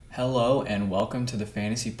Hello and welcome to the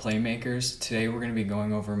Fantasy Playmakers. Today we're going to be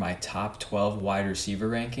going over my top 12 wide receiver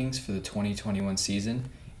rankings for the 2021 season.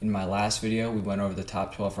 In my last video, we went over the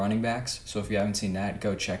top 12 running backs, so if you haven't seen that,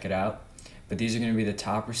 go check it out. But these are going to be the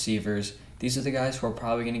top receivers. These are the guys who are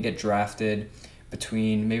probably going to get drafted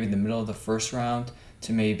between maybe the middle of the first round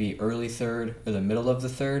to maybe early third or the middle of the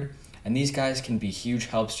third. And these guys can be huge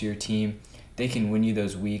helps to your team. They can win you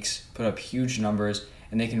those weeks, put up huge numbers,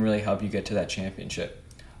 and they can really help you get to that championship.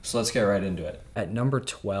 So let's get right into it. At number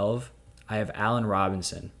 12, I have Allen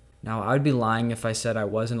Robinson. Now, I would be lying if I said I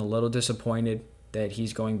wasn't a little disappointed that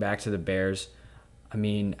he's going back to the Bears. I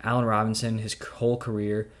mean, Allen Robinson, his whole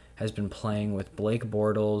career, has been playing with Blake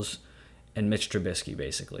Bortles and Mitch Trubisky,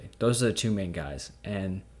 basically. Those are the two main guys,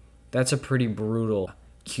 and that's a pretty brutal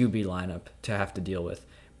QB lineup to have to deal with.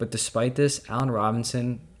 But despite this, Allen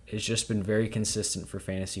Robinson has just been very consistent for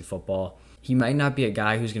fantasy football. He might not be a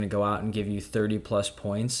guy who's going to go out and give you 30-plus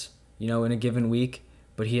points, in a given week,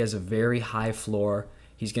 but he has a very high floor.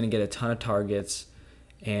 He's going to get a ton of targets,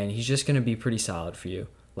 and he's just going to be pretty solid for you.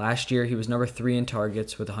 Last year, he was number 3 in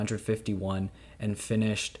targets with 151 and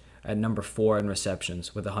finished at number 4 in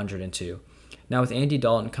receptions with 102. Now, with Andy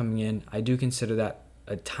Dalton coming in, I do consider that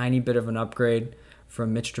a tiny bit of an upgrade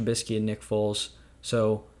from Mitch Trubisky and Nick Foles.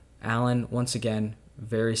 So, Allen, once again,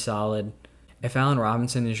 very solid. If Allen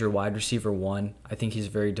Robinson is your wide receiver 1, I think he's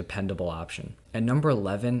a very dependable option. At number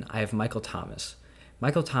 11, I have Michael Thomas.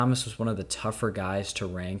 Michael Thomas was one of the tougher guys to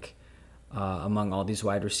rank among all these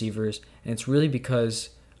wide receivers, and it's really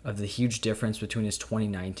because of the huge difference between his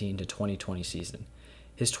 2019 to 2020 season.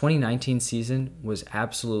 His 2019 season was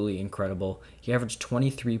absolutely incredible. He averaged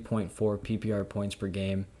 23.4 PPR points per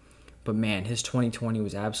game, but man, his 2020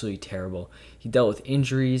 was absolutely terrible. He dealt with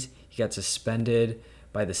injuries, he got suspended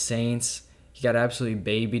by the Saints. He got absolutely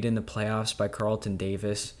babied in the playoffs by Carlton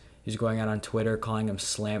Davis. He was going out on Twitter calling him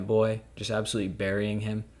Slant Boy, just absolutely burying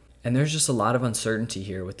him. And there's just a lot of uncertainty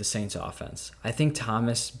here with the Saints offense. I think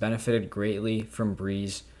Thomas benefited greatly from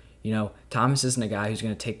Breeze. Thomas isn't a guy who's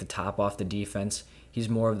going to take the top off the defense. He's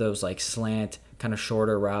more of those slant, kind of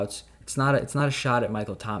shorter routes. It's not a shot at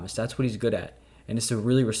Michael Thomas. That's what he's good at. And it's a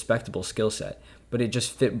really respectable skill set. But it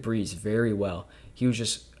just fit Breeze very well. He was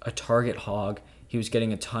just a target hog. He was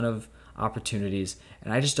getting a ton of opportunities,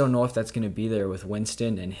 and I just don't know if that's going to be there with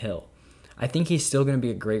Winston and Hill. I think he's still going to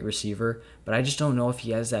be a great receiver, but I just don't know if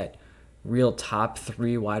he has that real top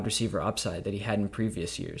 3 wide receiver upside that he had in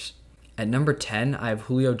previous years. At number 10, I have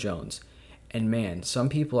Julio Jones. And man, some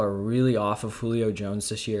people are really off of Julio Jones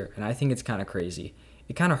this year, and I think it's kind of crazy.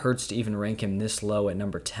 It kind of hurts to even rank him this low at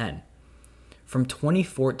number 10. From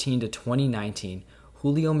 2014 to 2019,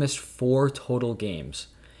 Julio missed 4 total games.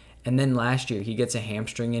 And then last year, he gets a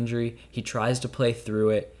hamstring injury. He tries to play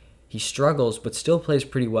through it. He struggles, but still plays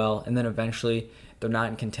pretty well. And then eventually, they're not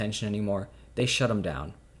in contention anymore. They shut him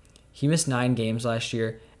down. He missed 9 games last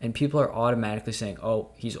year, and people are automatically saying, oh,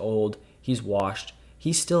 he's old, he's washed.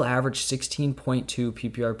 He still averaged 16.2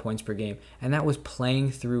 PPR points per game, and that was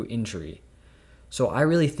playing through injury. So I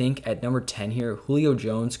really think at number 10 here, Julio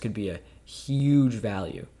Jones could be a huge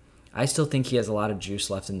value. I still think he has a lot of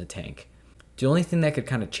juice left in the tank. The only thing that could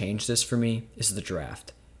kind of change this for me is the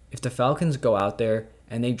draft. If the Falcons go out there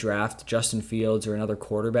and they draft Justin Fields or another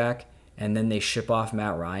quarterback, and then they ship off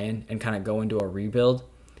Matt Ryan and kind of go into a rebuild,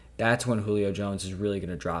 that's when Julio Jones is really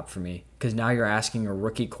going to drop for me. Because now you're asking a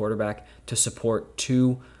rookie quarterback to support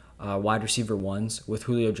 2 wide receiver 1s with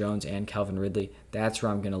Julio Jones and Calvin Ridley. That's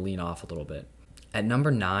where I'm going to lean off a little bit. At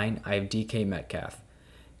number 9, I have DK Metcalf.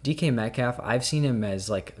 DK Metcalf, I've seen him as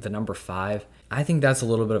the number 5. I think that's a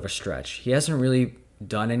little bit of a stretch. He hasn't really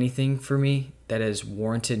done anything for me that has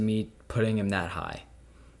warranted me putting him that high.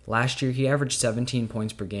 Last year, he averaged 17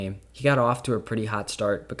 points per game. He got off to a pretty hot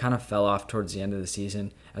start, but kind of fell off towards the end of the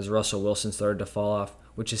season as Russell Wilson started to fall off,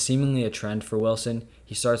 which is seemingly a trend for Wilson.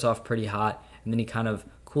 He starts off pretty hot, and then he kind of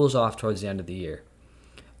cools off towards the end of the year.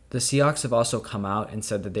 The Seahawks have also come out and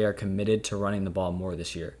said that they are committed to running the ball more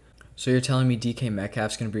this year. So you're telling me DK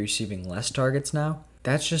Metcalf's going to be receiving less targets now?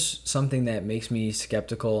 That's just something that makes me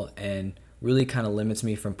skeptical and really kind of limits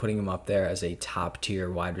me from putting him up there as a top-tier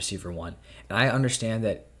wide receiver 1. And I understand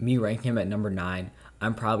that me ranking him at number 9,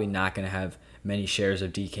 I'm probably not going to have many shares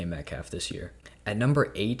of DK Metcalf this year. At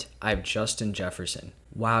number 8, I have Justin Jefferson.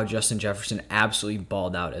 Wow, Justin Jefferson absolutely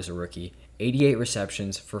balled out as a rookie. 88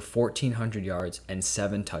 receptions for 1,400 yards and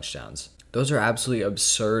 7 touchdowns. Those are absolutely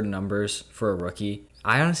absurd numbers for a rookie.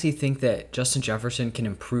 I honestly think that Justin Jefferson can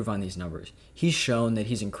improve on these numbers. He's shown that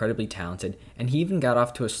he's incredibly talented, and he even got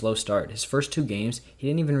off to a slow start. His first 2 games, he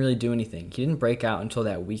didn't even really do anything. He didn't break out until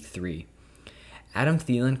that week 3. Adam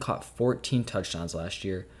Thielen caught 14 touchdowns last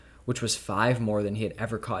year, which was 5 more than he had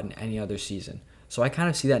ever caught in any other season. So I kind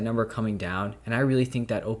of see that number coming down, and I really think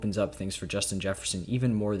that opens up things for Justin Jefferson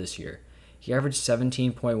even more this year. He averaged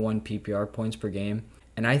 17.1 PPR points per game,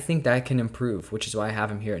 and I think that can improve, which is why I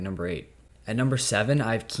have him here at number 8. At number 7,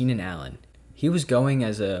 I have Keenan Allen. He was going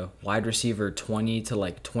as a wide receiver 20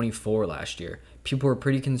 to 24 last year. People were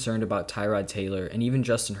pretty concerned about Tyrod Taylor and even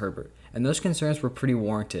Justin Herbert, and those concerns were pretty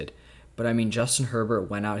warranted. But I mean, Justin Herbert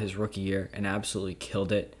went out his rookie year and absolutely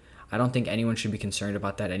killed it. I don't think anyone should be concerned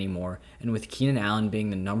about that anymore. And with Keenan Allen being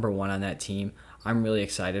the number 1 on that team, I'm really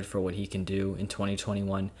excited for what he can do in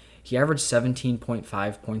 2021. He averaged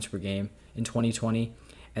 17.5 points per game in 2020,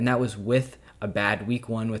 and that was with a bad week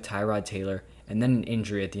 1 with Tyrod Taylor and then an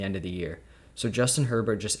injury at the end of the year. So Justin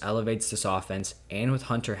Herbert just elevates this offense, and with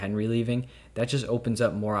Hunter Henry leaving, that just opens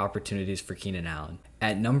up more opportunities for Keenan Allen.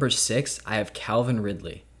 At number 6, I have Calvin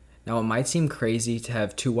Ridley. Now, it might seem crazy to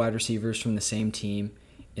have 2 wide receivers from the same team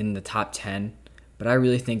in the top 10, but I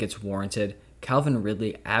really think it's warranted. Calvin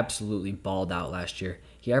Ridley absolutely balled out last year.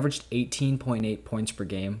 He averaged 18.8 points per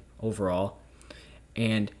game overall,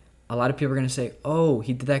 and a lot of people are going to say, oh,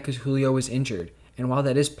 he did that because Julio was injured. And while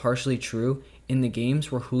that is partially true, in the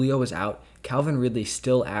games where Julio was out, Calvin Ridley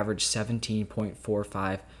still averaged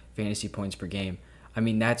 17.45 fantasy points per game. I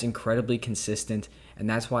mean, that's incredibly consistent, and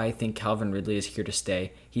that's why I think Calvin Ridley is here to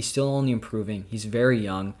stay. He's still only improving. He's very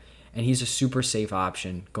young, and he's a super safe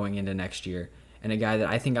option going into next year, and a guy that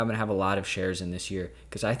I think I'm going to have a lot of shares in this year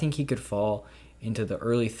because I think he could fall into the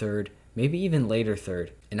early 3rd, maybe even later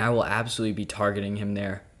 3rd, and I will absolutely be targeting him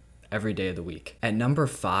there every day of the week. At number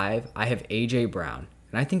 5, I have A.J. Brown,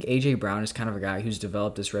 and I think A.J. Brown is kind of a guy who's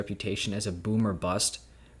developed this reputation as a boomer bust,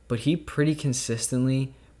 but he pretty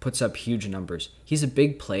consistently puts up huge numbers. He's a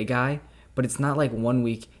big play guy, but it's not like one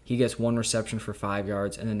week he gets 1 reception for 5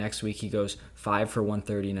 yards and the next week he goes 5 for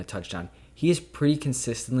 130 and a touchdown. He is pretty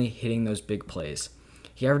consistently hitting those big plays.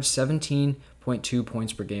 He averaged 17.2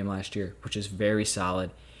 points per game last year, which is very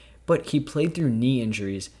solid, but he played through knee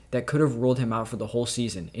injuries that could have ruled him out for the whole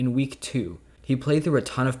season. In week 2, he played through a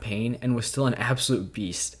ton of pain and was still an absolute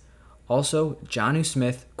beast. Also, Jonnu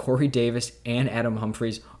Smith, Corey Davis, and Adam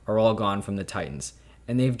Humphries are all gone from the Titans,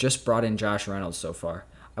 and they've just brought in Josh Reynolds so far.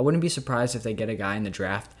 I wouldn't be surprised if they get a guy in the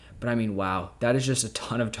draft, but I mean, wow, that is just a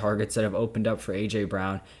ton of targets that have opened up for A.J.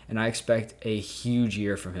 Brown, and I expect a huge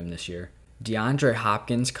year from him this year. DeAndre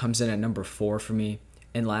Hopkins comes in at number 4 for me,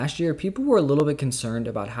 and last year people were a little bit concerned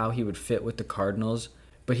about how he would fit with the Cardinals,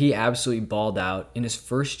 but he absolutely balled out. In his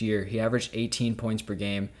first year, he averaged 18 points per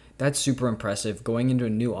game. That's super impressive, going into a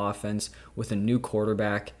new offense with a new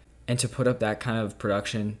quarterback, and to put up that kind of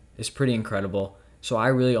production is pretty incredible. So I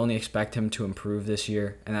really only expect him to improve this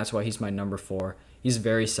year, and that's why he's my number 4. He's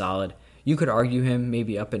very solid. You could argue him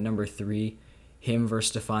maybe up at number 3, him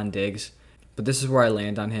versus Stephon Diggs, but this is where I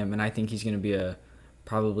land on him, and I think he's going to be a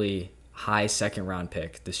probably high 2nd round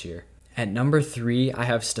pick this year. At number 3, I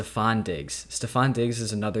have Stephon Diggs. Stephon Diggs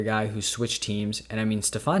is another guy who switched teams, and I mean,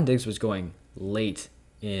 Stephon Diggs was going late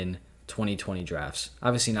in 2020 drafts.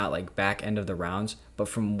 Obviously not like back end of the rounds, but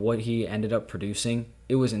from what he ended up producing,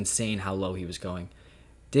 it was insane how low he was going.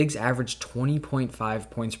 Diggs averaged 20.5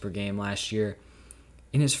 points per game last year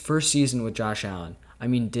in his first season with Josh Allen. I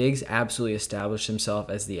mean, Diggs absolutely established himself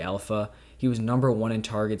as the alpha. He was number 1 in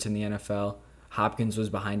targets in the NFL. Hopkins was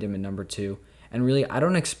behind him in number 2. And really, I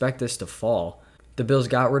don't expect this to fall. The Bills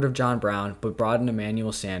got rid of John Brown, but brought in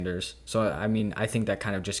Emmanuel Sanders. So, I mean, I think that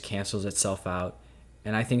kind of just cancels itself out.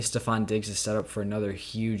 And I think Stephon Diggs is set up for another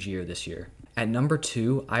huge year this year. At number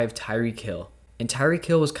 2, I have Tyreek Hill. And Tyreek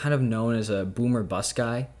Hill was kind of known as a boomer bust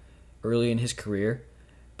guy early in his career.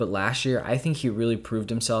 But last year, I think he really proved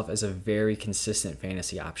himself as a very consistent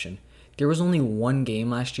fantasy option. There was only 1 game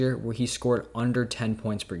last year where he scored under 10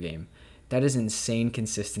 points per game. That is insane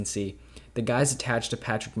consistency. The guy's attached to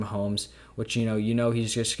Patrick Mahomes, which you know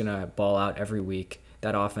he's just going to ball out every week.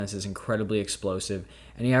 That offense is incredibly explosive,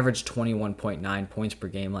 and he averaged 21.9 points per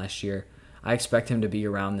game last year. I expect him to be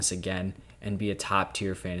around this again and be a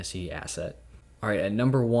top-tier fantasy asset. All right, at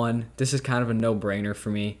number 1, this is kind of a no-brainer for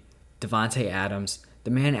me. Davante Adams. The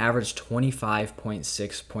man averaged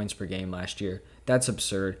 25.6 points per game last year. That's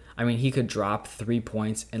absurd. I mean, he could drop 3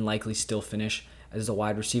 points and likely still finish as the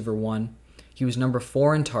wide receiver 1. He was number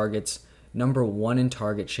 4 in targets, number 1 in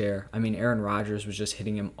target share. I mean, Aaron Rodgers was just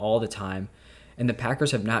hitting him all the time. And the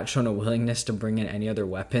Packers have not shown a willingness to bring in any other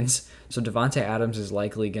weapons. So Davante Adams is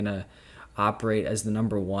likely going to operate as the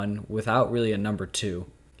number 1 without really a number 2.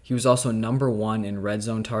 He was also number 1 in red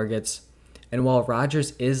zone targets. And while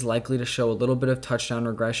Rodgers is likely to show a little bit of touchdown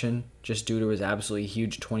regression just due to his absolutely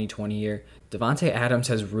huge 2020 year, Davante Adams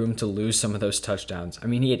has room to lose some of those touchdowns. I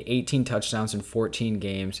mean, he had 18 touchdowns in 14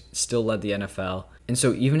 games, still led the NFL. And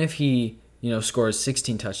so even if he, scores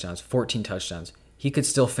 16 touchdowns, 14 touchdowns, he could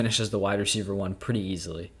still finish as the wide receiver one pretty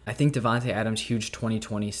easily. I think Davante Adams' huge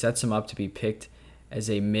 2020 sets him up to be picked as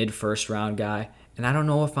a mid-first round guy, and I don't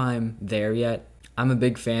know if I'm there yet. I'm a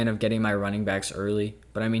big fan of getting my running backs early,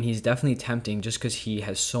 but I mean, he's definitely tempting just because he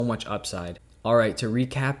has so much upside. All right, to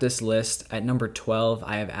recap this list, at number 12,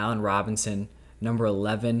 I have Allen Robinson. Number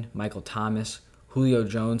 11, Michael Thomas. Julio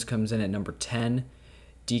Jones comes in at number 10.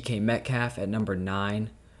 DK Metcalf at number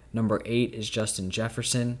 9. Number 8 is Justin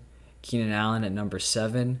Jefferson. Keenan Allen at number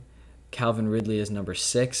 7. Calvin Ridley is number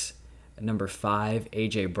 6. At number 5,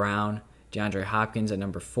 A.J. Brown. DeAndre Hopkins at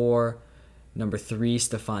number 4. Number 3,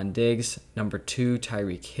 Stephon Diggs. Number 2,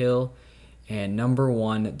 Tyreek Hill. And number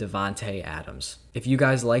 1, Davante Adams. If you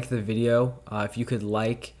guys like the video, if you could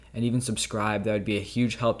like and even subscribe, that would be a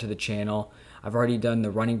huge help to the channel. I've already done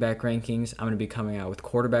the running back rankings. I'm going to be coming out with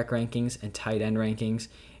quarterback rankings and tight end rankings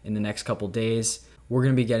in the next couple days. We're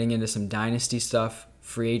going to be getting into some dynasty stuff,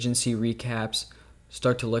 free agency recaps,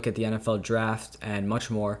 start to look at the NFL draft, and much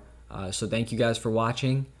more. So thank you guys for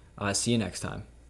watching. See you next time.